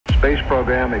space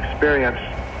program experienced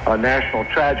a national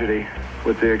tragedy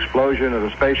with the explosion of the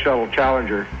Space Shuttle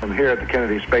Challenger from here at the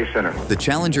Kennedy Space Center. The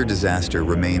Challenger disaster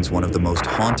remains one of the most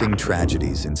haunting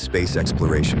tragedies in space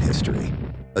exploration history.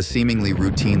 A seemingly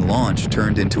routine launch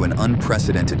turned into an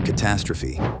unprecedented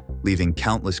catastrophe, leaving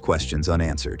countless questions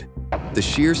unanswered. The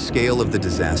sheer scale of the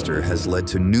disaster has led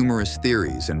to numerous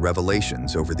theories and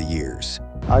revelations over the years.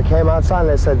 I came outside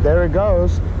and I said, there it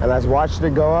goes, and I watched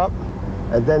it go up,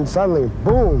 and then suddenly,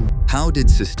 boom! How did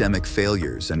systemic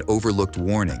failures and overlooked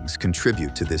warnings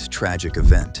contribute to this tragic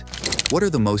event? What are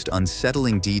the most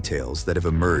unsettling details that have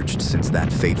emerged since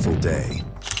that fateful day?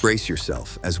 Brace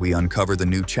yourself as we uncover the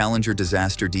new Challenger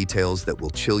disaster details that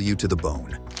will chill you to the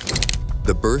bone.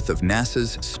 The birth of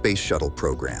NASA's Space Shuttle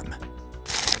program.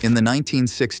 In the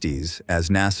 1960s, as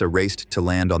NASA raced to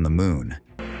land on the moon,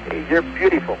 you're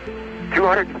beautiful.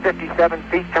 257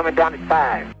 feet coming down at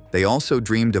 5. They also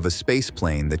dreamed of a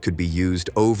spaceplane that could be used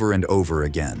over and over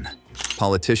again.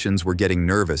 Politicians were getting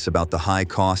nervous about the high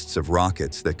costs of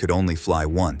rockets that could only fly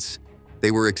once.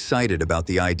 They were excited about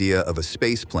the idea of a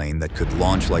spaceplane that could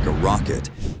launch like a rocket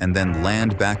and then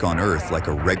land back on Earth like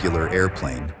a regular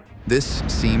airplane. This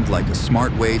seemed like a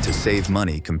smart way to save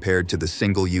money compared to the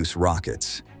single-use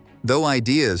rockets. Though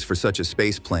ideas for such a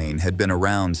spaceplane had been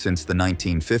around since the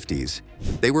 1950s,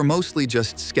 they were mostly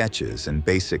just sketches and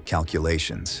basic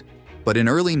calculations. But in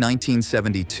early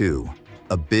 1972,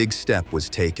 a big step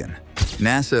was taken.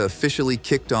 NASA officially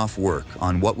kicked off work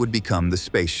on what would become the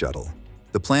Space Shuttle.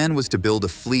 The plan was to build a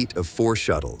fleet of 4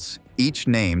 shuttles, each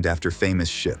named after famous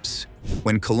ships.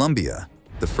 When Columbia,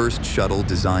 the first shuttle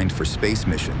designed for space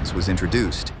missions, was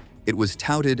introduced, it was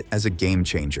touted as a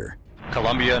game-changer.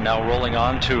 Columbia now rolling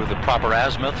on to the proper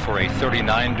azimuth for a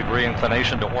 39-degree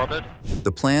inclination to orbit.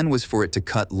 The plan was for it to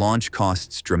cut launch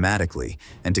costs dramatically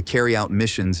and to carry out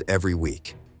missions every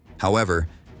week. However,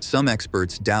 some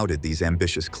experts doubted these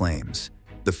ambitious claims.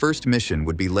 The first mission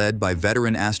would be led by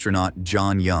veteran astronaut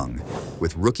John Young,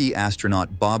 with rookie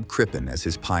astronaut Bob Crippen as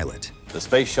his pilot. The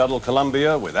Space Shuttle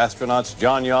Columbia, with astronauts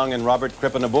John Young and Robert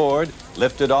Crippen aboard,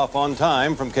 lifted off on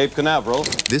time from Cape Canaveral.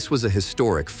 This was a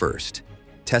historic first,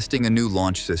 testing a new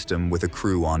launch system with a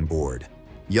crew on board.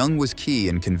 Young was key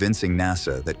in convincing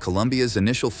NASA that Columbia's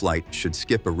initial flight should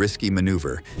skip a risky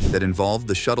maneuver that involved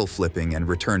the shuttle flipping and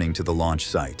returning to the launch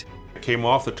site. It came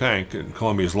off the tank in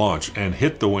Columbia's launch and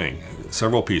hit the wing.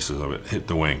 Several pieces of it hit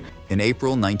the wing. In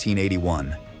April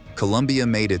 1981, Columbia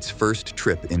made its first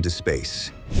trip into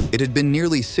space. It had been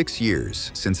nearly 6 years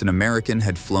since an American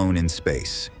had flown in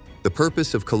space. The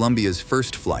purpose of Columbia's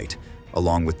first flight,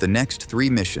 along with the next 3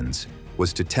 missions,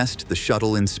 was to test the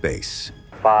shuttle in space.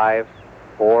 5,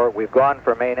 4, we've gone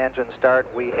for main engine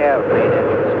start. We have main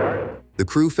engine start. The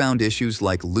crew found issues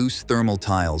like loose thermal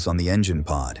tiles on the engine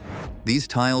pod. These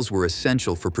tiles were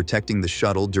essential for protecting the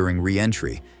shuttle during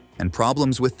re-entry, and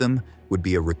problems with them would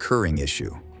be a recurring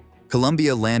issue.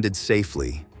 Columbia landed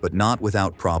safely, but not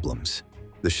without problems.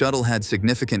 The shuttle had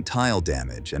significant tile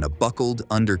damage and a buckled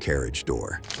undercarriage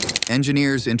door.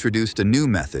 Engineers introduced a new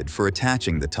method for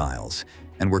attaching the tiles,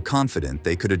 and were confident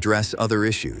they could address other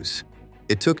issues.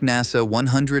 It took NASA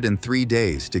 103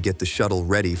 days to get the shuttle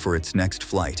ready for its next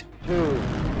flight. 2,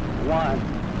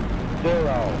 1,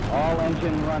 0, all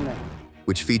engine running.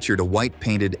 Which featured a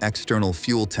white-painted external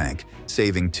fuel tank,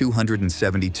 saving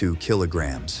 272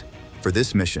 kilograms. For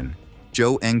this mission,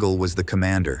 Joe Engel was the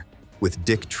commander, with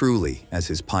Dick Truly as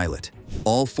his pilot.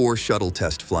 All 4 shuttle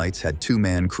test flights had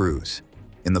 2-man crews.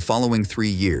 In the following 3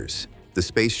 years, the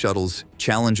space shuttles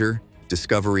Challenger,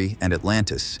 Discovery, and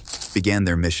Atlantis began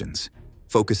their missions,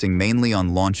 focusing mainly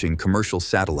on launching commercial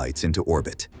satellites into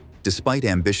orbit. Despite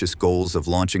ambitious goals of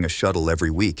launching a shuttle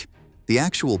every week, the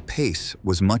actual pace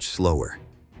was much slower.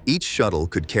 Each shuttle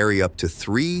could carry up to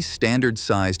 3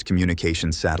 standard-sized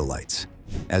communication satellites.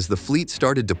 As the fleet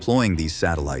started deploying these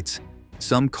satellites,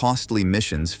 some costly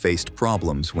missions faced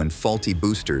problems when faulty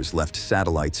boosters left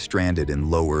satellites stranded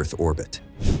in low Earth orbit.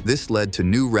 This led to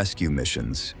new rescue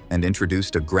missions and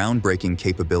introduced a groundbreaking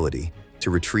capability to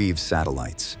retrieve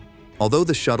satellites. Although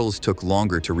the shuttles took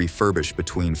longer to refurbish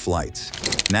between flights,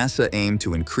 NASA aimed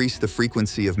to increase the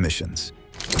frequency of missions.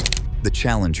 The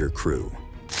Challenger crew.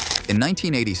 In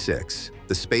 1986,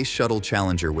 the Space Shuttle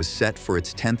Challenger was set for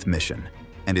its 10th mission,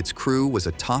 and its crew was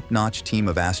a top-notch team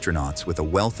of astronauts with a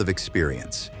wealth of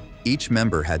experience. Each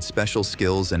member had special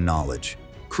skills and knowledge,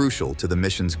 crucial to the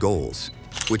mission's goals,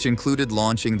 which included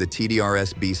launching the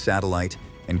TDRS-B satellite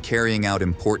and carrying out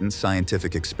important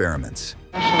scientific experiments.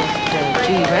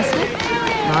 Judy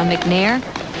Resnick, Ron McNair,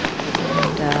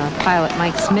 and pilot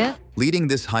Mike Smith. Leading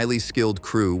this highly skilled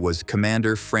crew was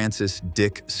Commander Francis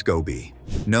Dick Scobie.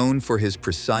 Known for his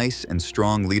precise and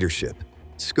strong leadership,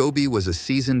 Scobie was a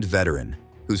seasoned veteran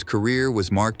whose career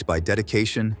was marked by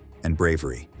dedication and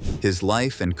bravery. His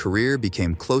life and career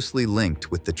became closely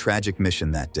linked with the tragic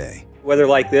mission that day. Weather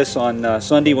like this on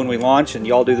Sunday when we launch, and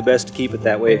y'all do the best to keep it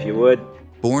that way if you would.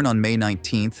 Born on May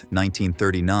 19,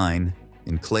 1939,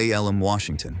 in Clay Elum,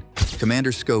 Washington,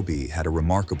 Commander Scobie had a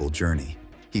remarkable journey.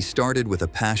 He started with a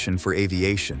passion for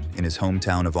aviation in his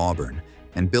hometown of Auburn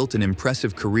and built an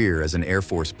impressive career as an Air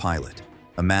Force pilot,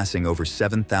 amassing over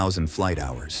 7,000 flight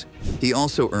hours. He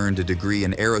also earned a degree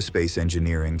in aerospace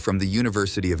engineering from the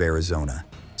University of Arizona.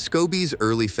 Scobie's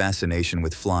early fascination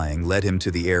with flying led him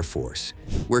to the Air Force,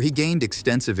 where he gained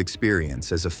extensive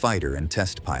experience as a fighter and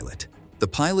test pilot. The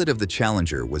pilot of the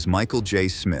Challenger was Michael J.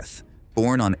 Smith,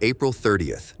 born on April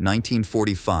 30,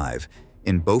 1945,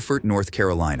 in Beaufort, North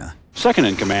Carolina. Second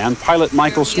in command, Pilot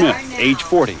Michael Smith, age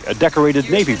 40, a decorated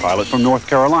Navy pilot from North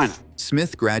Carolina.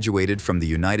 Smith graduated from the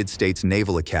United States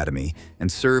Naval Academy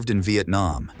and served in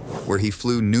Vietnam, where he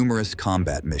flew numerous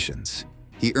combat missions.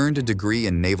 He earned a degree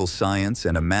in naval science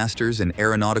and a master's in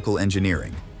aeronautical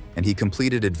engineering, and he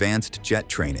completed advanced jet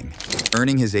training,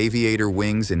 earning his aviator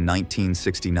wings in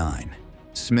 1969.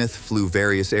 Smith flew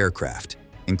various aircraft,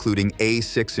 including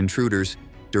A-6 intruders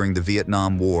during the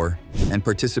Vietnam War, and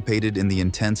participated in the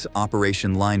intense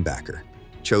Operation Linebacker.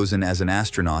 Chosen as an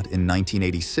astronaut in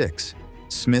 1986,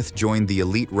 Smith joined the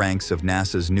elite ranks of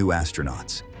NASA's new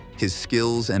astronauts. His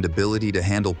skills and ability to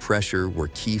handle pressure were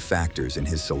key factors in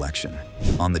his selection.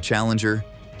 On the Challenger,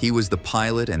 he was the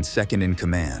pilot and second in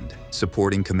command,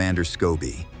 supporting Commander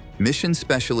Scobie. Mission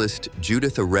specialist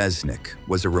Judith Resnick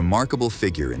was a remarkable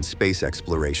figure in space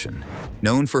exploration,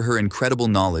 known for her incredible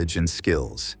knowledge and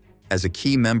skills. As a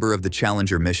key member of the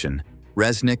Challenger mission,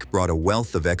 Resnick brought a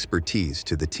wealth of expertise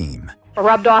to the team.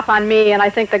 Rubbed off on me, and I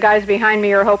think the guys behind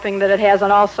me are hoping that it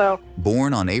hasn't also.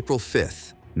 Born on April 5,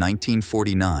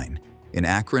 1949, in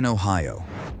Akron, Ohio,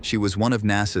 she was one of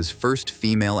NASA's first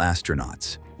female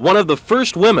astronauts. One of the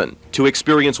first women to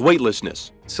experience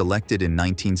weightlessness. Selected in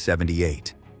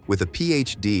 1978. With a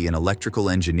PhD in electrical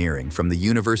engineering from the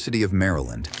University of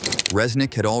Maryland,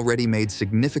 Resnick had already made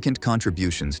significant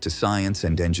contributions to science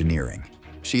and engineering.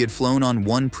 She had flown on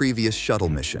one previous shuttle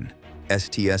mission,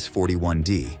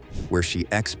 STS-41D, where she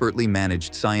expertly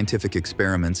managed scientific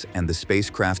experiments and the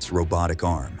spacecraft's robotic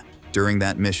arm. During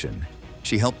that mission,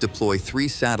 she helped deploy 3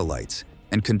 satellites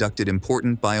and conducted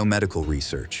important biomedical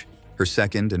research. Her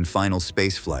second and final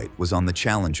spaceflight was on the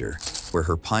Challenger, where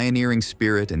her pioneering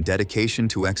spirit and dedication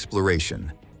to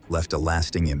exploration left a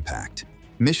lasting impact.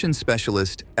 Mission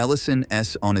specialist Ellison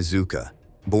S. Onizuka,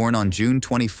 born on June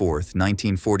 24,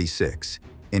 1946,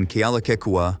 in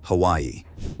Kealakekua, Hawaii,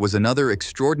 was another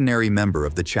extraordinary member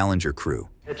of the Challenger crew.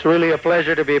 It's really a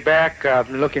pleasure to be back.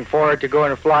 I'm looking forward to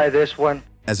going to fly this one.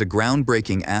 As a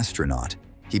groundbreaking astronaut,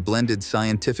 he blended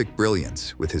scientific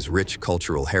brilliance with his rich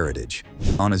cultural heritage.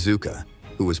 Onizuka,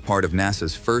 who was part of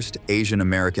NASA's first Asian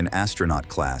American astronaut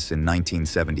class in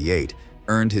 1978,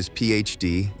 earned his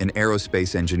PhD in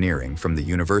aerospace engineering from the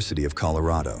University of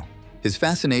Colorado. His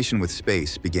fascination with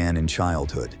space began in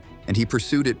childhood, and he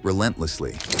pursued it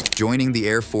relentlessly, joining the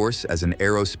Air Force as an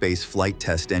aerospace flight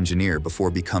test engineer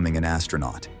before becoming an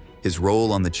astronaut. His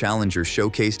role on the Challenger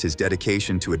showcased his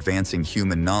dedication to advancing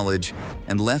human knowledge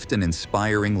and left an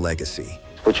inspiring legacy,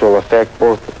 which will affect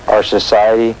both our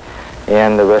society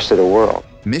and the rest of the world.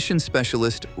 Mission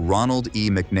specialist Ronald E.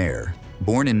 McNair,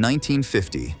 born in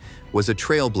 1950, was a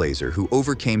trailblazer who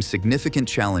overcame significant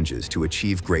challenges to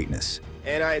achieve greatness.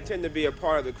 And I intend to be a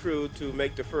part of the crew to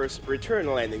make the first return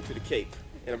landing to the Cape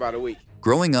in about a week.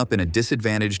 Growing up in a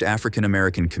disadvantaged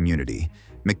African-American community,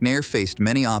 McNair faced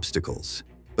many obstacles,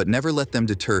 but never let them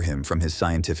deter him from his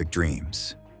scientific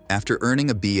dreams. After earning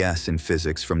a BS in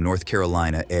physics from North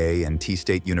Carolina A&T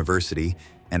State University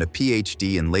and a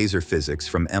PhD in laser physics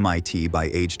from MIT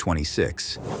by age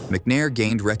 26, McNair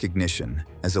gained recognition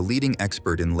as a leading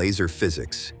expert in laser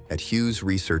physics at Hughes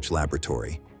Research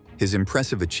Laboratory. His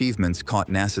impressive achievements caught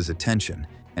NASA's attention,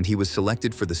 and he was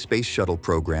selected for the Space Shuttle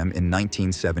program in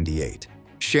 1978.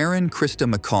 Sharon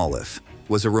Christa McAuliffe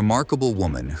was a remarkable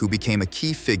woman who became a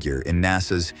key figure in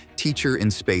NASA's Teacher in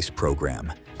Space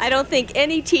program. I don't think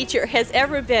any teacher has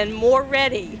ever been more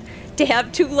ready to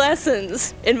have 2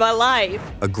 lessons in my life.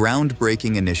 A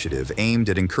groundbreaking initiative aimed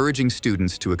at encouraging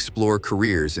students to explore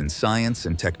careers in science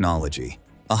and technology.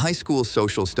 A high school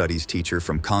social studies teacher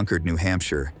from Concord, New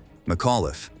Hampshire,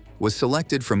 McAuliffe was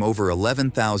selected from over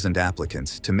 11,000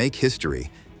 applicants to make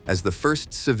history as the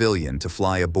first civilian to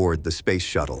fly aboard the Space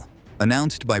Shuttle.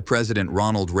 Announced by President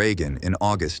Ronald Reagan in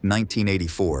August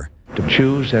 1984, to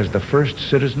choose as the first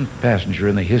citizen passenger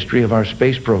in the history of our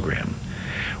space program,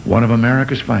 one of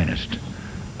America's finest,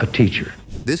 a teacher.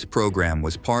 This program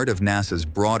was part of NASA's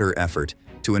broader effort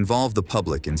to involve the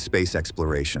public in space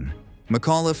exploration.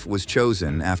 McAuliffe was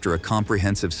chosen after a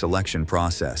comprehensive selection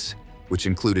process, which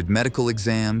included medical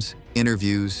exams,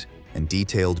 interviews, and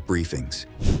detailed briefings,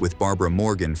 with Barbara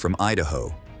Morgan from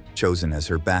Idaho chosen as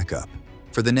her backup.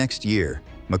 For the next year,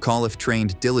 McAuliffe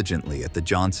trained diligently at the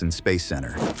Johnson Space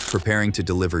Center, preparing to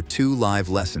deliver 2 live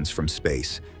lessons from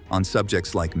space on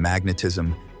subjects like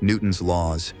magnetism, Newton's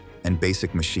laws, and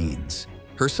basic machines.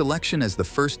 Her selection as the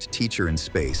first teacher in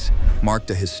space marked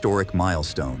a historic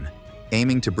milestone,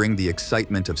 aiming to bring the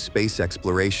excitement of space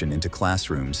exploration into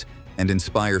classrooms and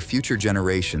inspire future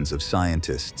generations of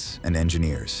scientists and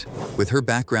engineers. With her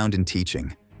background in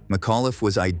teaching, McAuliffe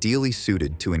was ideally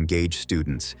suited to engage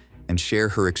students and share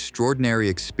her extraordinary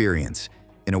experience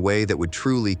in a way that would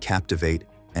truly captivate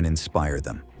and inspire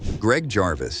them. Greg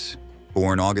Jarvis,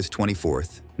 born August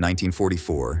 24th,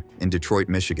 1944, in Detroit,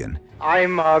 Michigan.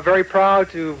 I'm very proud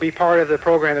to be part of the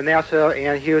program that NASA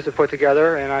and Hughes have put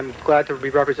together, and I'm glad to be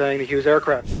representing the Hughes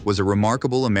aircraft. Was a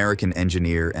remarkable American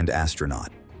engineer and astronaut.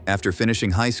 After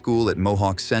finishing high school at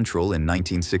Mohawk Central in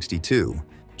 1962,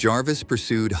 Jarvis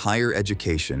pursued higher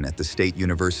education at the State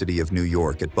University of New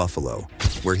York at Buffalo,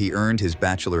 where he earned his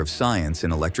Bachelor of Science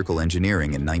in Electrical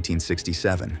Engineering in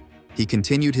 1967. He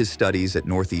continued his studies at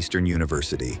Northeastern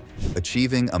University,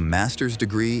 achieving a master's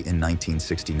degree in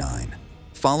 1969.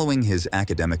 Following his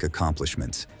academic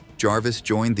accomplishments, Jarvis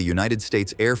joined the United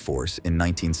States Air Force in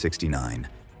 1969,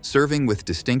 serving with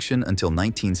distinction until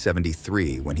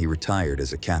 1973 when he retired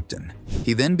as a captain.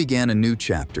 He then began a new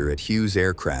chapter at Hughes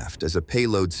Aircraft as a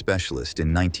payload specialist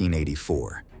in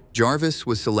 1984. Jarvis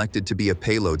was selected to be a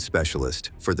payload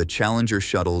specialist for the Challenger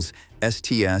shuttle's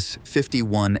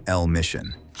STS-51L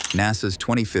mission, NASA's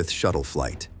 25th shuttle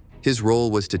flight. His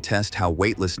role was to test how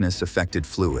weightlessness affected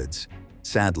fluids.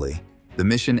 Sadly, the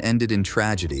mission ended in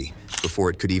tragedy before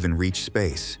it could even reach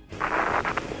space.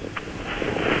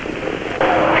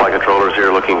 Flight controllers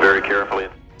here looking very carefully.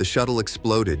 The shuttle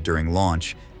exploded during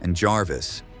launch, and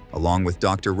Jarvis, along with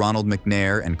Dr. Ronald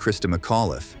McNair and Krista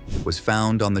McAuliffe, was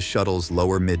found on the shuttle's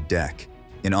lower mid-deck.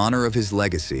 In honor of his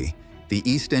legacy, the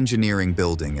East Engineering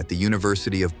Building at the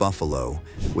University of Buffalo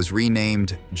was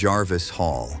renamed Jarvis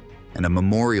Hall, and a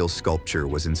memorial sculpture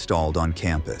was installed on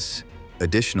campus.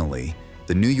 Additionally,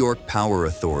 the New York Power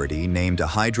Authority named a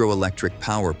hydroelectric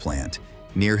power plant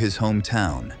near his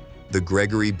hometown, the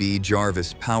Gregory B.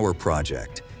 Jarvis Power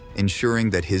Project, ensuring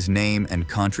that his name and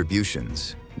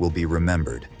contributions will be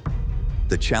remembered.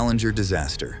 The Challenger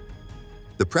disaster.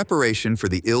 The preparation for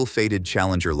the ill-fated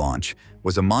Challenger launch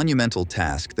was a monumental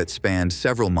task that spanned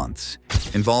several months,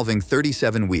 involving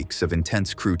 37 weeks of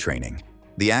intense crew training.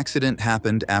 The accident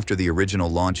happened after the original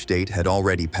launch date had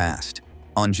already passed.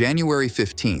 On January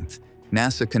 15th,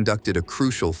 NASA conducted a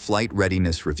crucial flight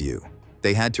readiness review.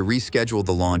 They had to reschedule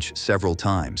the launch several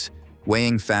times,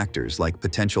 weighing factors like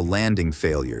potential landing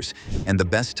failures and the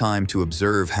best time to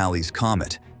observe Halley's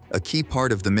Comet, a key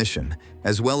part of the mission,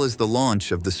 as well as the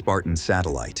launch of the Spartan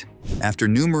satellite. After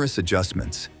numerous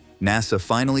adjustments, NASA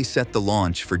finally set the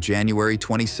launch for January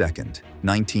 22,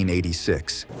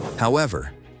 1986.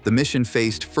 However, the mission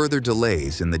faced further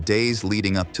delays in the days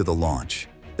leading up to the launch.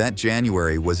 That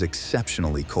January was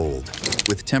exceptionally cold,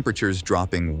 with temperatures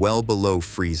dropping well below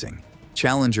freezing.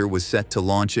 Challenger was set to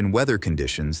launch in weather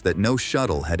conditions that no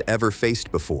shuttle had ever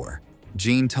faced before.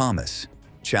 Gene Thomas,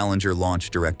 Challenger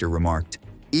launch director, remarked,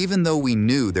 "Even though we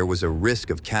knew there was a risk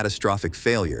of catastrophic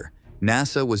failure,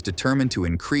 NASA was determined to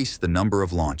increase the number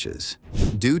of launches."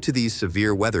 Due to these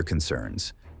severe weather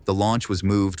concerns, the launch was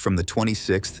moved from the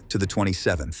 26th to the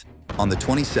 27th. On the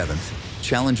 27th,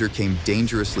 Challenger came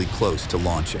dangerously close to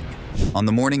launching. On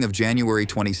the morning of January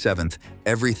 27th,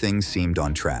 everything seemed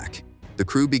on track. The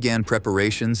crew began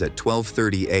preparations at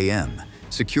 12:30 a.m.,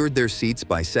 secured their seats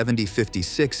by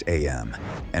 7:56 a.m.,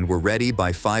 and were ready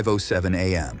by 5:07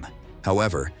 a.m.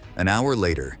 However, an hour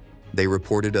later, they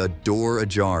reported a door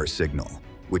ajar signal,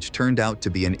 which turned out to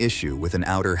be an issue with an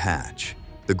outer hatch.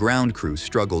 The ground crew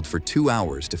struggled for 2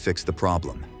 hours to fix the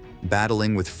problem,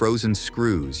 battling with frozen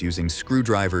screws using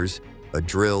screwdrivers, a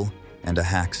drill, and a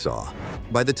hacksaw.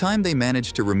 By the time they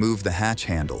managed to remove the hatch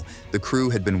handle, the crew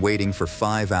had been waiting for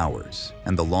 5 hours,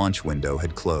 and the launch window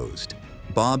had closed.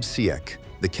 Bob Siek,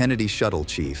 the Kennedy shuttle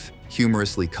chief,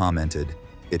 humorously commented,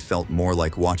 "It felt more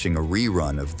like watching a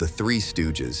rerun of The Three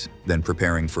Stooges than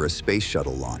preparing for a space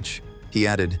shuttle launch." He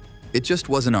added, "It just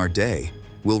wasn't our day.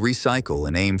 We'll recycle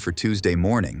and aim for Tuesday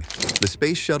morning." The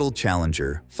Space Shuttle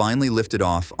Challenger finally lifted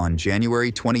off on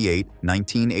January 28,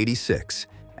 1986,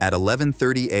 at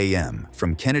 11:30 a.m.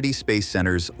 from Kennedy Space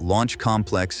Center's Launch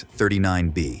Complex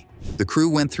 39B. The crew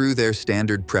went through their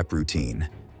standard prep routine,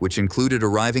 which included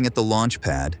arriving at the launch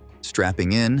pad,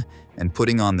 strapping in, and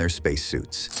putting on their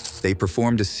spacesuits. They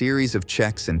performed a series of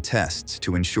checks and tests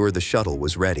to ensure the shuttle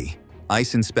was ready.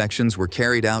 Ice inspections were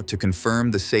carried out to confirm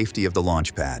the safety of the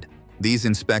launch pad. These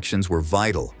inspections were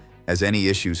vital, as any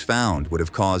issues found would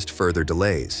have caused further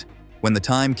delays. When the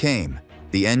time came,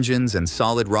 the engines and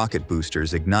solid rocket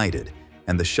boosters ignited,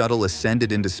 and the shuttle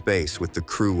ascended into space with the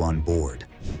crew on board.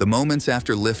 The moments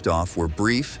after liftoff were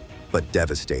brief but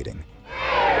devastating.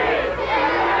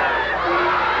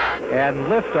 And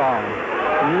liftoff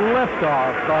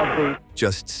of the...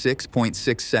 Just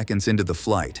 6.6 seconds into the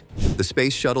flight, the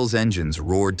space shuttle's engines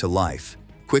roared to life,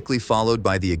 quickly followed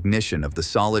by the ignition of the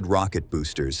solid rocket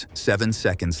boosters 7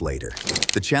 seconds later.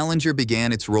 The Challenger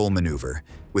began its roll maneuver,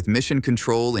 with Mission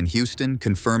Control in Houston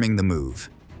confirming the move.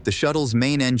 The shuttle's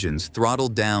main engines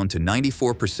throttled down to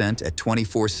 94% at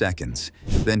 24 seconds,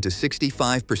 then to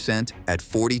 65% at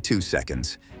 42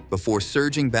 seconds, before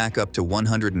surging back up to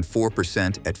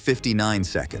 104% at 59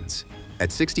 seconds.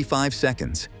 At 65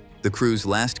 seconds, the crew's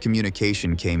last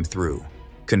communication came through,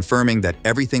 confirming that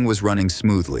everything was running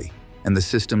smoothly and the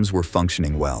systems were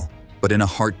functioning well. But in a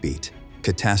heartbeat,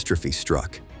 catastrophe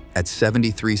struck. At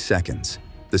 73 seconds,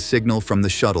 the signal from the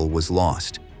shuttle was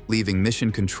lost, leaving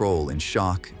Mission Control in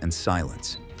shock and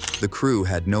silence. The crew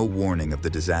had no warning of the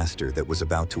disaster that was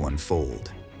about to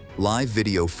unfold. Live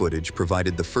video footage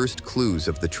provided the first clues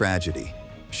of the tragedy,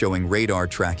 showing radar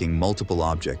tracking multiple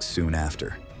objects soon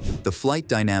after. The flight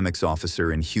dynamics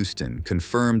officer in Houston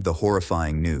confirmed the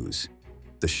horrifying news.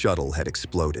 The shuttle had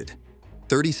exploded.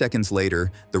 30 seconds later,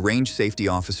 the range safety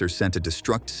officer sent a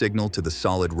destruct signal to the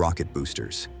solid rocket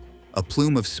boosters. A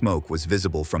plume of smoke was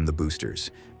visible from the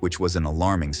boosters, which was an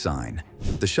alarming sign.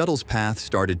 The shuttle's path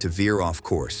started to veer off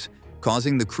course,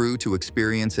 causing the crew to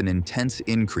experience an intense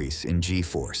increase in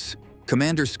G-force.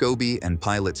 Commander Scobie and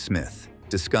Pilot Smith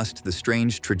discussed the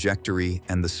strange trajectory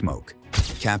and the smoke,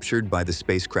 captured by the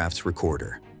spacecraft's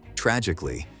recorder.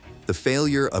 Tragically, the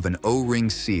failure of an O-ring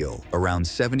seal around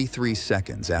 73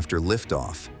 seconds after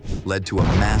liftoff led to a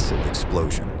massive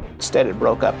explosion. Instead, it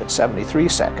broke up at 73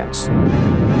 seconds.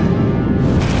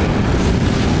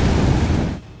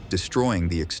 Destroying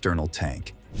the external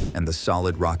tank and the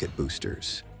solid rocket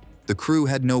boosters. The crew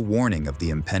had no warning of the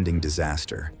impending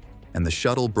disaster, and the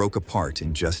shuttle broke apart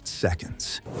in just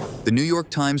seconds. The New York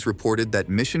Times reported that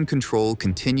Mission Control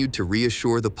continued to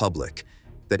reassure the public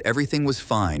that everything was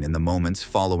fine in the moments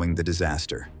following the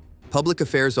disaster. Public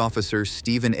Affairs Officer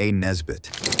Stephen A. Nesbitt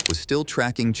was still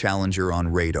tracking Challenger on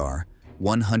radar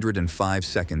 105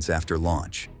 seconds after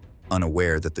launch,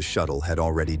 unaware that the shuttle had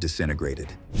already disintegrated.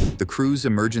 The crew's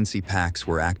emergency packs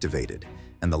were activated,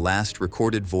 and the last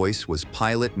recorded voice was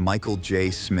pilot Michael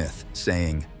J. Smith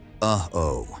saying,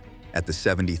 "Uh-oh," at the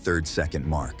 73rd second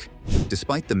mark.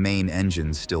 Despite the main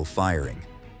engines still firing,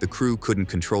 the crew couldn't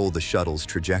control the shuttle's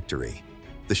trajectory.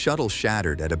 The shuttle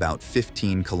shattered at about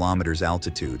 15 kilometers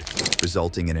altitude,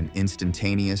 resulting in an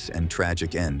instantaneous and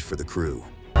tragic end for the crew.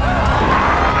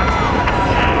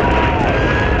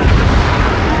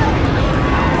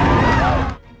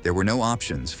 There were no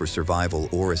options for survival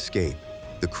or escape.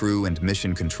 The crew and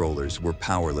mission controllers were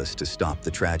powerless to stop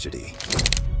the tragedy.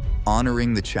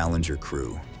 Honoring the Challenger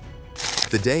crew.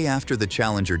 The day after the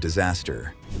Challenger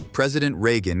disaster, President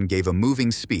Reagan gave a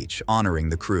moving speech honoring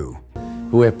the crew,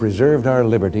 who have preserved our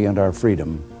liberty and our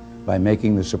freedom by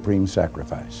making the supreme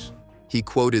sacrifice. He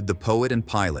quoted the poet and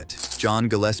pilot, John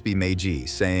Gillespie Magee,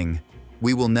 saying,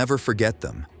 "We will never forget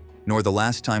them, nor the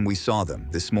last time we saw them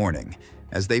this morning,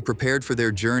 as they prepared for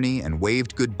their journey and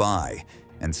waved goodbye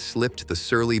and slipped the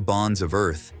surly bonds of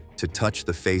earth to touch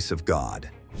the face of God."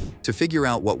 To figure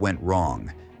out what went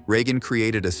wrong, Reagan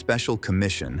created a special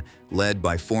commission led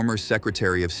by former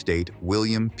Secretary of State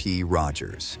William P.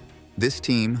 Rogers. This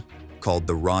team, called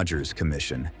the Rogers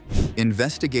Commission,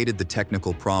 investigated the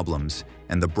technical problems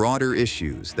and the broader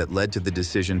issues that led to the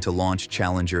decision to launch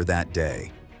Challenger that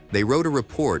day. They wrote a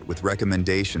report with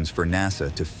recommendations for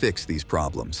NASA to fix these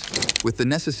problems. With the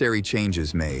necessary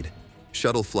changes made,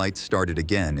 shuttle flights started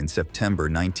again in September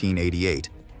 1988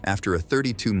 after a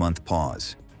 32-month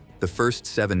pause. The first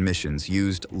 7 missions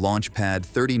used Launch Pad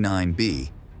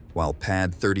 39B, while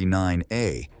Pad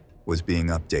 39A was being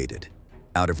updated.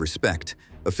 Out of respect,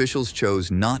 officials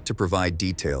chose not to provide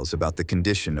details about the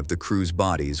condition of the crew's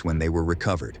bodies when they were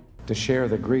recovered. To share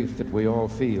the grief that we all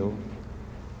feel,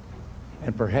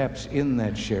 and perhaps in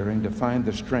that sharing to find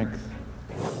the strength.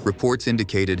 Reports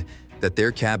indicated that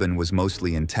their cabin was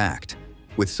mostly intact,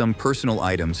 with some personal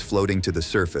items floating to the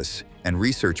surface and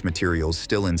research materials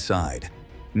still inside.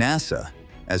 NASA,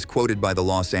 as quoted by the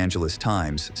Los Angeles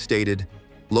Times, stated,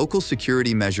 Local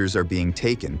security measures are being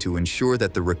taken to ensure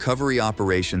that the recovery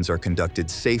operations are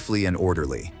conducted safely and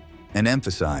orderly, and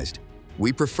emphasized,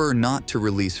 "We prefer not to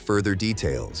release further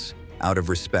details out of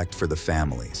respect for the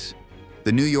families."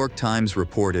 The New York Times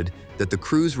reported that the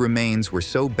crew's remains were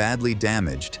so badly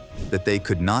damaged that they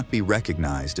could not be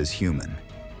recognized as human.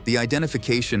 The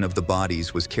identification of the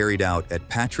bodies was carried out at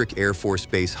Patrick Air Force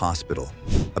Base Hospital,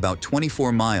 about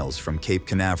 24 miles from Cape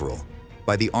Canaveral,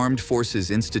 by the Armed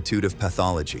Forces Institute of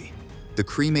Pathology. The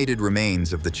cremated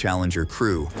remains of the Challenger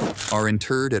crew are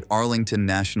interred at Arlington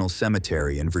National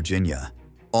Cemetery in Virginia.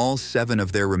 All 7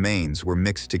 of their remains were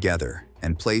mixed together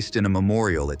and placed in a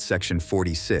memorial at Section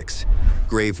 46,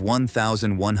 grave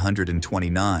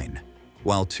 1129,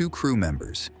 while 2 crew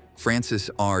members, Francis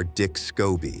R. Dick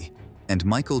Scobie and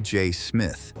Michael J.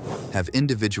 Smith, have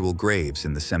individual graves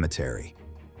in the cemetery.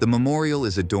 The memorial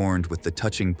is adorned with the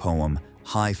touching poem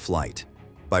High Flight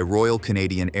by Royal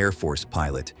Canadian Air Force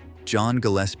pilot John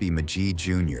Gillespie Magee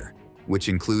Jr., which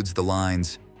includes the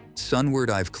lines, "Sunward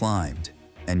I've climbed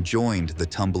and joined the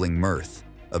tumbling mirth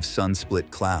of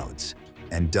sun-split clouds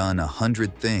and done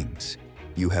 100 things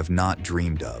you have not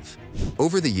dreamed of."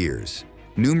 Over the years,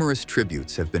 numerous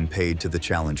tributes have been paid to the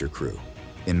Challenger crew.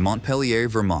 In Montpelier,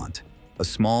 Vermont, a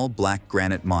small black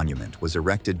granite monument was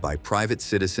erected by private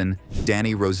citizen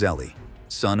Danny Roselli,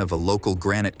 son of a local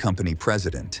granite company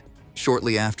president,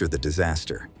 shortly after the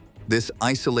disaster. This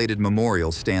isolated memorial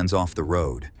stands off the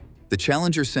road. The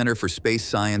Challenger Center for Space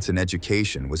Science and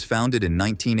Education was founded in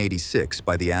 1986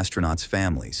 by the astronauts'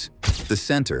 families. The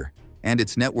center, and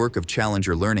its network of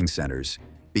Challenger Learning Centers,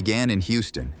 began in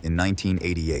Houston in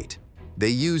 1988. They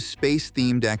use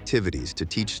space-themed activities to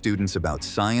teach students about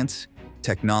science,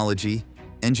 technology,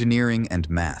 engineering, and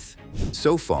math.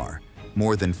 So far,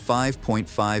 more than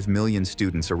 5.5 million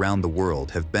students around the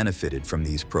world have benefited from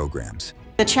these programs.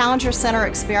 The Challenger Center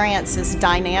experience is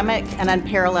dynamic and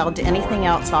unparalleled to anything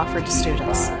else offered to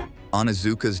students.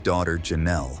 Onizuka's daughter,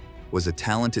 Janelle, was a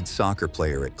talented soccer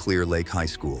player at Clear Lake High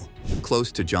School, close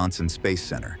to Johnson Space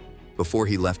Center. Before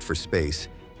he left for space,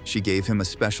 she gave him a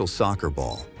special soccer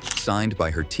ball, signed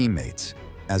by her teammates,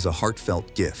 as a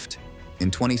heartfelt gift.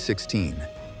 In 2016,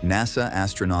 NASA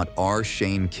astronaut R.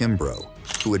 Shane Kimbrough,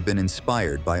 who had been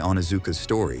inspired by Onizuka's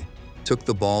story, took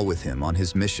the ball with him on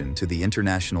his mission to the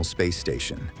International Space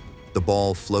Station. The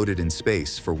ball floated in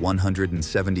space for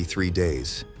 173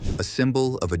 days, a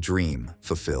symbol of a dream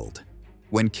fulfilled.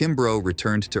 When Kimbrough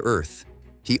returned to Earth,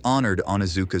 he honored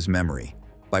Onizuka's memory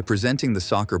by presenting the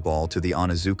soccer ball to the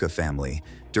Onizuka family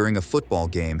during a football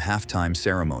game halftime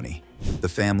ceremony. The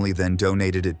family then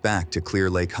donated it back to Clear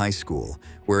Lake High School,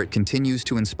 where it continues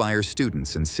to inspire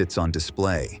students and sits on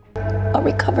display. A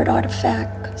recovered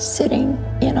artifact sitting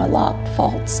in a locked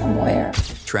vault somewhere.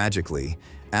 Tragically,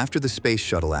 after the space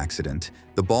shuttle accident,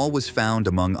 the ball was found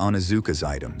among Onizuka's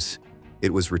items.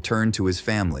 It was returned to his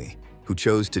family, who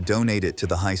chose to donate it to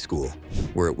the high school,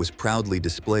 where it was proudly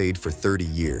displayed for 30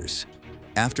 years.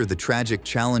 After the tragic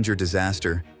Challenger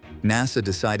disaster, NASA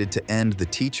decided to end the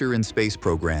Teacher in Space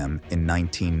program in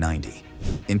 1990.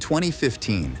 In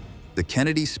 2015, the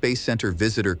Kennedy Space Center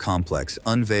Visitor Complex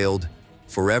unveiled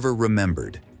Forever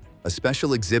Remembered, a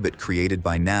special exhibit created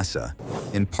by NASA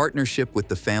in partnership with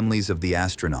the families of the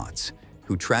astronauts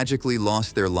who tragically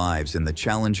lost their lives in the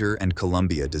Challenger and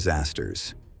Columbia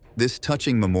disasters. This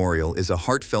touching memorial is a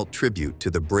heartfelt tribute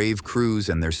to the brave crews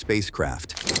and their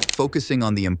spacecraft, focusing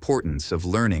on the importance of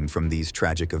learning from these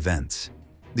tragic events.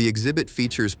 The exhibit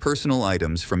features personal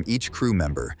items from each crew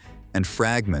member and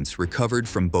fragments recovered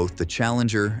from both the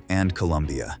Challenger and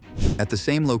Columbia. At the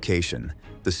same location,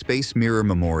 the Space Mirror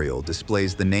Memorial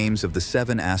displays the names of the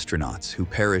 7 astronauts who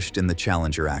perished in the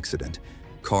Challenger accident,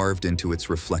 carved into its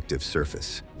reflective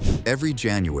surface. Every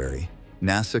January,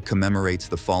 NASA commemorates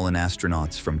the fallen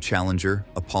astronauts from Challenger,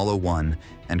 Apollo 1,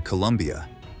 and Columbia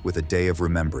with a day of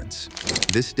remembrance.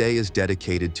 This day is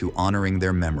dedicated to honoring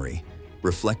their memory,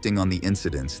 reflecting on the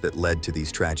incidents that led to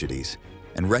these tragedies,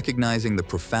 and recognizing the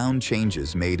profound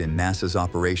changes made in NASA's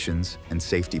operations and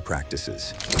safety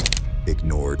practices.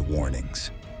 Ignored warnings.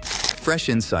 Fresh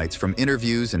insights from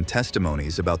interviews and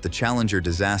testimonies about the Challenger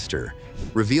disaster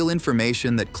reveal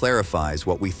information that clarifies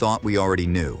what we thought we already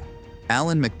knew.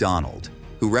 Alan McDonald,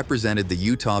 who represented the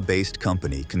Utah-based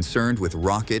company concerned with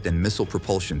rocket and missile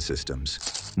propulsion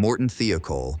systems, Morton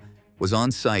Theocole, was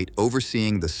on site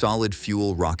overseeing the solid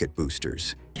fuel rocket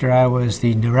boosters. I was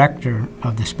the director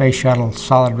of the Space Shuttle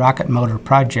Solid Rocket Motor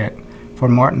Project for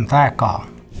Morton Theocole.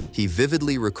 He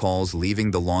vividly recalls leaving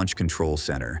the Launch Control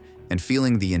Center and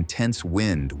feeling the intense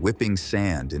wind whipping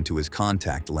sand into his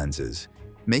contact lenses,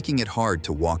 making it hard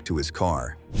to walk to his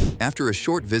car. After a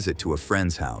short visit to a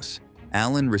friend's house,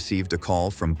 Alan received a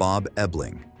call from Bob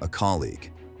Ebling, a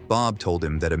colleague. Bob told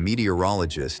him that a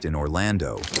meteorologist in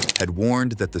Orlando had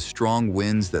warned that the strong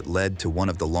winds that led to one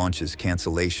of the launch's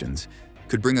cancellations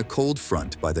could bring a cold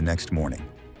front by the next morning,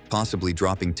 possibly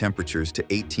dropping temperatures to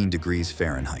 18 degrees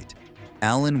Fahrenheit.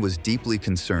 Alan was deeply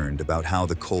concerned about how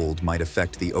the cold might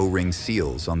affect the O-ring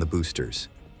seals on the boosters.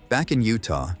 Back in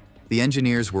Utah, the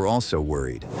engineers were also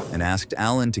worried and asked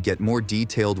Alan to get more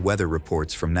detailed weather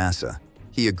reports from NASA.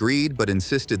 He agreed but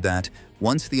insisted that,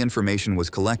 once the information was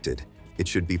collected, it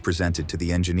should be presented to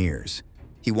the engineers.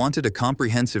 He wanted a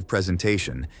comprehensive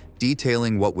presentation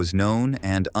detailing what was known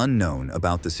and unknown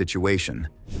about the situation,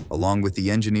 along with the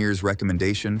engineers'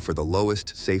 recommendation for the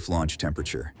lowest safe launch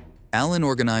temperature. Alan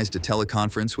organized a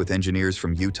teleconference with engineers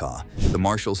from Utah, the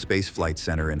Marshall Space Flight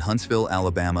Center in Huntsville,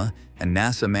 Alabama, and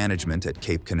NASA management at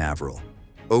Cape Canaveral.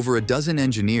 Over a dozen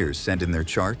engineers sent in their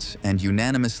charts and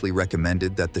unanimously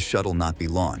recommended that the shuttle not be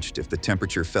launched if the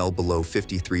temperature fell below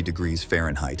 53 degrees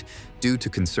Fahrenheit due to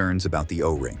concerns about the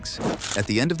O-rings. At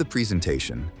the end of the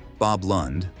presentation, Bob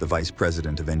Lund, the Vice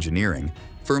President of Engineering,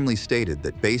 firmly stated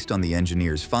that based on the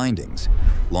engineers' findings,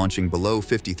 launching below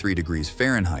 53 degrees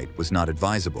Fahrenheit was not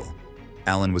advisable.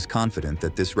 Alan was confident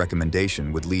that this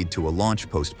recommendation would lead to a launch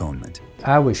postponement.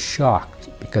 I was shocked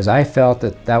because I felt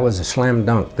that that was a slam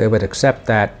dunk. They would accept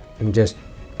that and just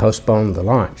postpone the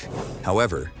launch.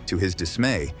 However, to his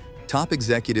dismay, top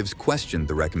executives questioned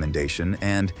the recommendation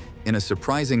and, in a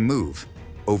surprising move,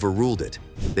 overruled it.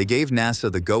 They gave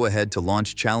NASA the go-ahead to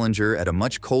launch Challenger at a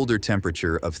much colder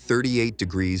temperature of 38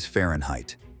 degrees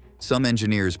Fahrenheit. Some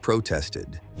engineers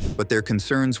protested, but their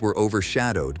concerns were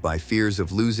overshadowed by fears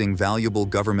of losing valuable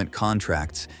government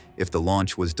contracts if the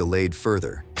launch was delayed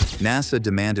further. NASA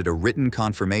demanded a written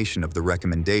confirmation of the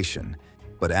recommendation,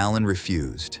 but Alan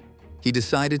refused. He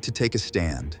decided to take a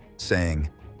stand, saying,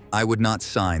 "I would not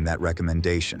sign that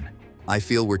recommendation. I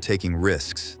feel we're taking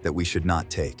risks that we should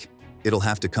not take. It'll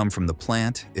have to come from the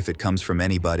plant if it comes from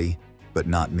anybody, but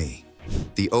not me."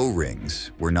 The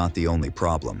O-rings were not the only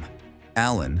problem.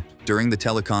 Alan, during the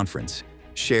teleconference,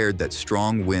 shared that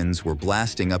strong winds were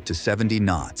blasting up to 70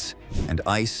 knots and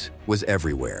ice was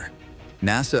everywhere.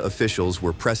 NASA officials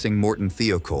were pressing Morton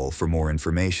Theokohl for more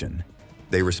information.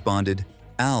 They responded,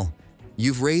 "Al,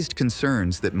 you've raised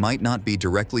concerns that might not be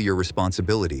directly your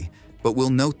responsibility, but we'll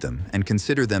note them and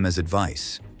consider them as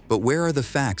advice. But where are the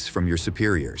facts from your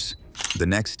superiors?" The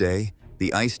next day,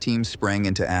 the ICE team sprang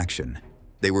into action.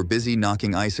 They were busy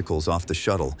knocking icicles off the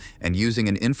shuttle and using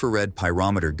an infrared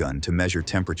pyrometer gun to measure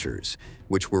temperatures,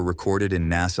 which were recorded in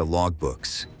NASA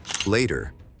logbooks.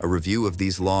 Later, a review of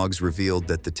these logs revealed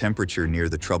that the temperature near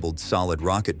the troubled solid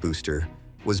rocket booster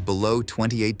was below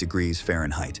 28 degrees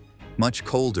Fahrenheit, much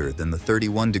colder than the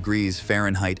 31 degrees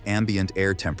Fahrenheit ambient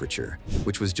air temperature,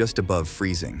 which was just above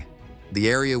freezing. The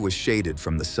area was shaded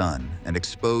from the sun and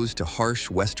exposed to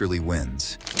harsh westerly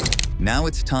winds. Now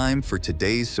it's time for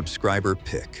today's subscriber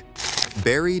pick.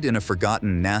 Buried in a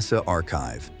forgotten NASA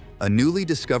archive, a newly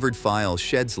discovered file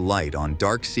sheds light on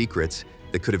dark secrets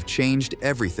that could have changed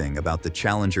everything about the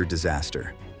Challenger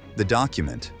disaster. The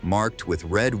document, marked with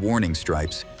red warning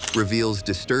stripes, reveals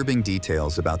disturbing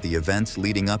details about the events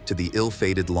leading up to the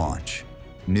ill-fated launch.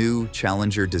 New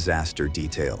Challenger disaster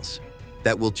details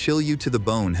that will chill you to the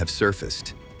bone have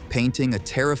surfaced, painting a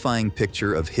terrifying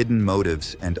picture of hidden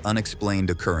motives and unexplained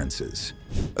occurrences.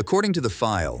 According to the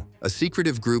file, a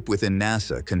secretive group within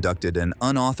NASA conducted an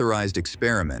unauthorized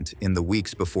experiment in the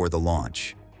weeks before the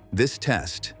launch. This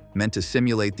test, meant to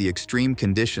simulate the extreme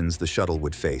conditions the shuttle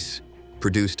would face,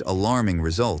 produced alarming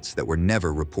results that were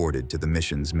never reported to the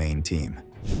mission's main team.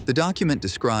 The document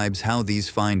describes how these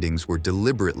findings were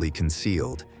deliberately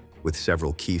concealed, with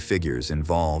several key figures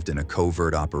involved in a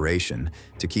covert operation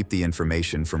to keep the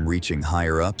information from reaching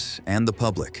higher-ups and the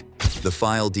public. The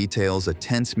file details a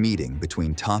tense meeting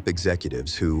between top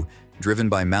executives who, driven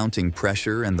by mounting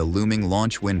pressure and the looming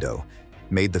launch window,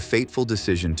 made the fateful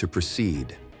decision to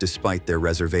proceed despite their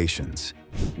reservations.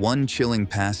 One chilling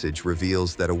passage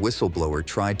reveals that a whistleblower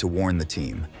tried to warn the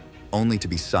team, only to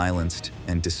be silenced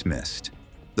and dismissed.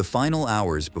 The final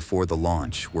hours before the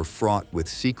launch were fraught with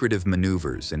secretive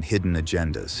maneuvers and hidden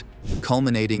agendas,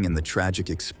 culminating in the tragic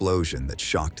explosion that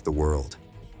shocked the world.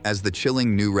 As the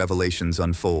chilling new revelations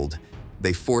unfold,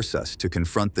 they force us to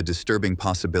confront the disturbing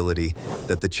possibility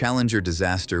that the Challenger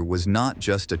disaster was not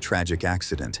just a tragic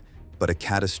accident, but a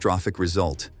catastrophic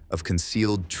result of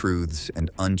concealed truths and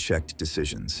unchecked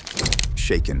decisions,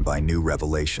 shaken by new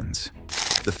revelations.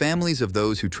 The families of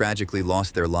those who tragically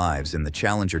lost their lives in the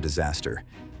Challenger disaster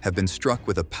have been struck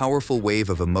with a powerful wave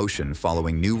of emotion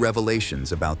following new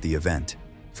revelations about the event.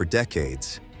 For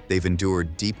decades, They've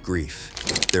endured deep grief,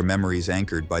 their memories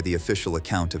anchored by the official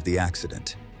account of the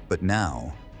accident. But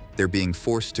now, they're being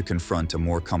forced to confront a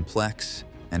more complex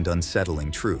and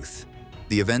unsettling truth.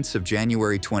 The events of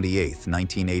January 28,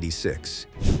 1986,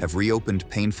 have reopened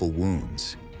painful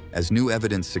wounds, as new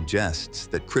evidence suggests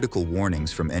that critical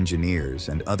warnings from engineers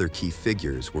and other key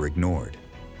figures were ignored.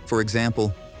 For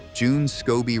example, June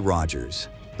Scobie Rogers,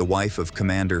 the wife of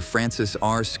Commander Francis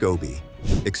R. Scobie,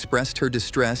 expressed her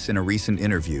distress in a recent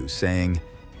interview, saying,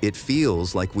 "It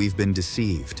feels like we've been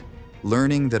deceived.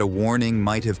 Learning that a warning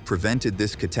might have prevented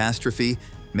this catastrophe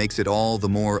makes it all the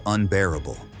more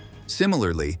unbearable."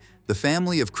 Similarly, the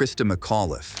family of Krista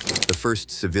McAuliffe, the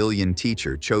first civilian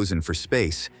teacher chosen for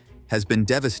space, has been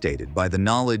devastated by the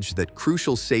knowledge that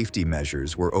crucial safety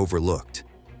measures were overlooked.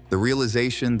 The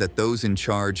realization that those in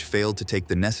charge failed to take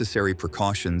the necessary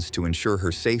precautions to ensure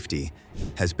her safety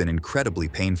has been incredibly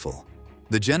painful.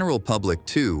 The general public,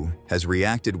 too, has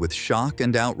reacted with shock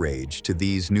and outrage to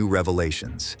these new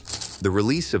revelations. The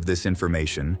release of this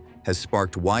information has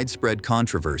sparked widespread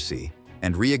controversy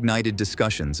and reignited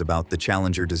discussions about the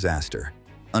Challenger disaster.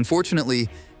 Unfortunately,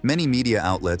 many media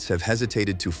outlets have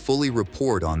hesitated to fully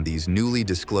report on these newly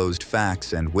disclosed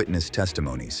facts and witness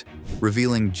testimonies,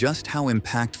 revealing just how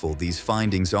impactful these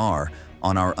findings are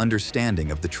on our understanding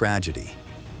of the tragedy.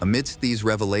 Amidst these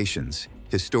revelations,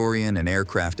 historian and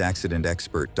aircraft accident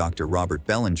expert Dr. Robert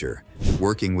Bellinger,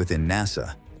 working within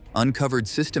NASA, uncovered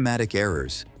systematic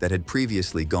errors that had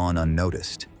previously gone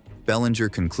unnoticed. Bellinger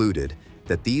concluded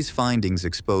that these findings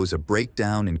expose a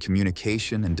breakdown in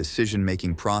communication and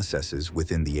decision-making processes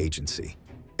within the agency.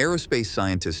 Aerospace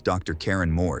scientist Dr.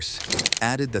 Karen Morse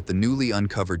added that the newly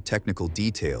uncovered technical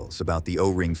details about the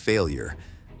O-ring failure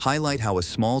highlight how a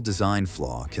small design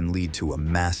flaw can lead to a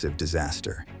massive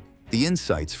disaster. The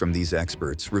insights from these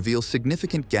experts reveal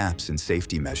significant gaps in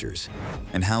safety measures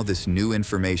and how this new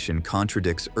information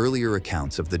contradicts earlier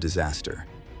accounts of the disaster.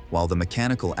 While the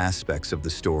mechanical aspects of the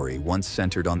story once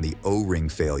centered on the O-ring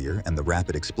failure and the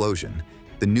rapid explosion,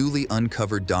 the newly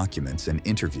uncovered documents and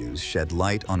interviews shed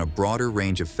light on a broader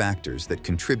range of factors that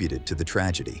contributed to the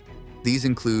tragedy. These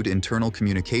include internal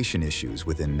communication issues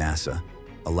within NASA,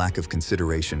 a lack of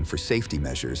consideration for safety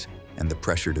measures, and the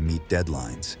pressure to meet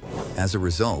deadlines. As a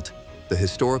result, the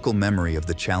historical memory of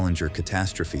the Challenger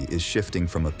catastrophe is shifting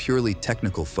from a purely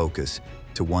technical focus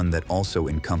to one that also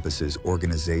encompasses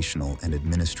organizational and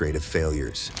administrative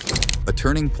failures. A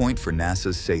turning point for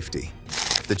NASA's safety.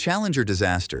 The Challenger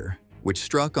disaster, which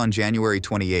struck on January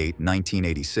 28,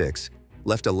 1986,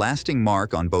 left a lasting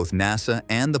mark on both NASA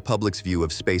and the public's view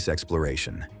of space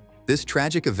exploration. This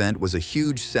tragic event was a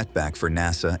huge setback for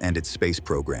NASA and its space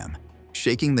program,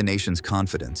 shaking the nation's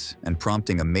confidence and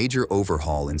prompting a major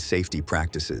overhaul in safety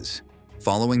practices.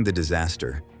 Following the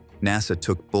disaster, NASA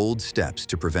took bold steps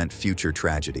to prevent future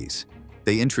tragedies.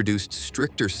 They introduced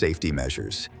stricter safety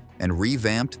measures and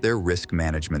revamped their risk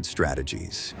management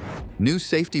strategies. New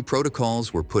safety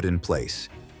protocols were put in place,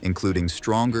 including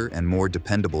stronger and more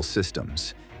dependable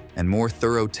systems, and more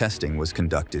thorough testing was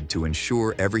conducted to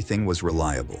ensure everything was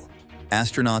reliable.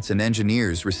 Astronauts and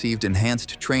engineers received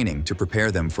enhanced training to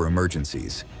prepare them for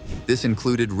emergencies. This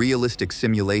included realistic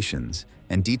simulations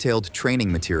and detailed training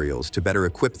materials to better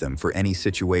equip them for any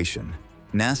situation.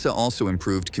 NASA also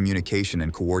improved communication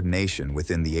and coordination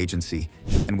within the agency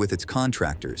and with its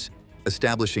contractors,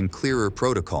 establishing clearer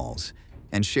protocols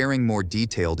and sharing more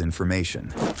detailed information.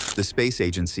 The space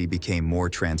agency became more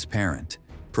transparent,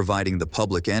 providing the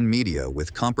public and media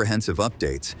with comprehensive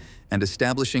updates and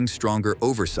establishing stronger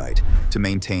oversight to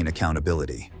maintain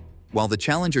accountability. While the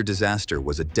Challenger disaster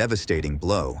was a devastating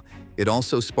blow, it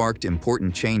also sparked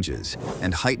important changes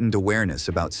and heightened awareness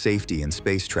about safety in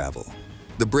space travel.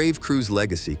 The brave crew's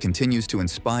legacy continues to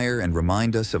inspire and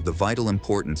remind us of the vital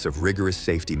importance of rigorous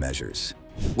safety measures.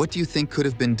 What do you think could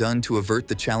have been done to avert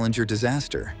the Challenger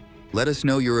disaster? Let us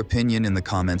know your opinion in the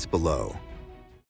comments below.